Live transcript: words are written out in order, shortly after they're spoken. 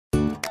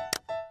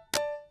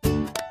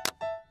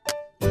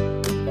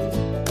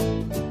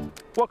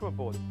Welcome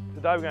aboard.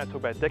 Today we're going to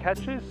talk about deck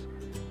hatches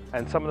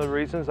and some of the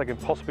reasons they can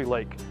possibly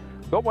leak.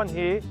 We've got one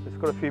here that's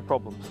got a few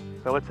problems,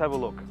 so let's have a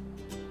look.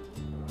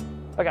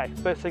 Okay,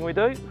 first thing we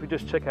do is we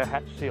just check our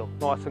hatch seal,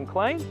 nice and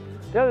clean.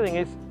 The other thing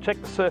is check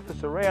the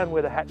surface around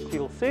where the hatch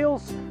seal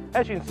seals.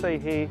 As you can see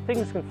here,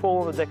 things can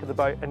fall on the deck of the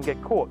boat and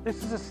get caught.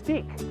 This is a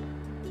stick,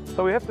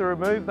 so we have to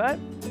remove that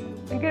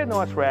and get a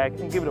nice rag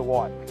and give it a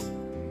wipe.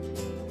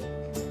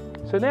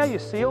 So now your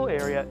seal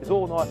area is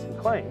all nice and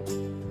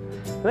clean.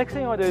 The next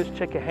thing I do is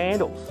check your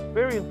handles.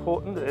 Very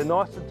important that they're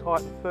nice and tight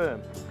and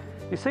firm.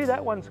 You see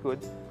that one's good,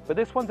 but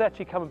this one's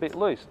actually come a bit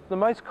loose. The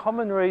most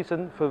common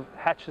reason for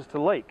hatches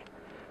to leak.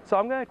 So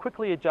I'm going to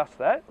quickly adjust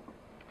that.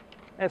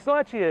 And it's not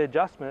actually an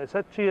adjustment, it's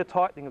actually a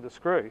tightening of the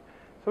screw.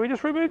 So we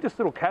just remove this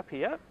little cap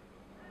here,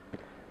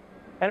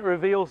 and it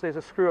reveals there's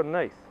a screw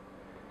underneath.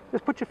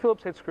 Just put your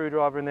Phillips head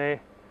screwdriver in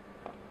there,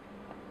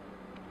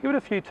 give it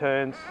a few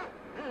turns,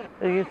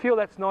 and you can feel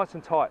that's nice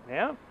and tight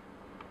now.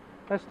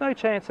 There's no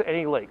chance of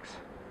any leaks.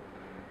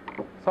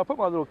 So I'll put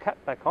my little cap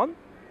back on,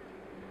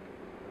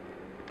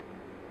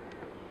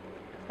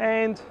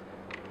 and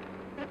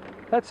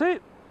that's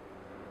it.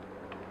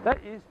 That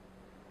is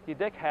your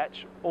deck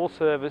hatch all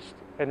serviced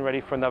and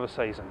ready for another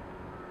season.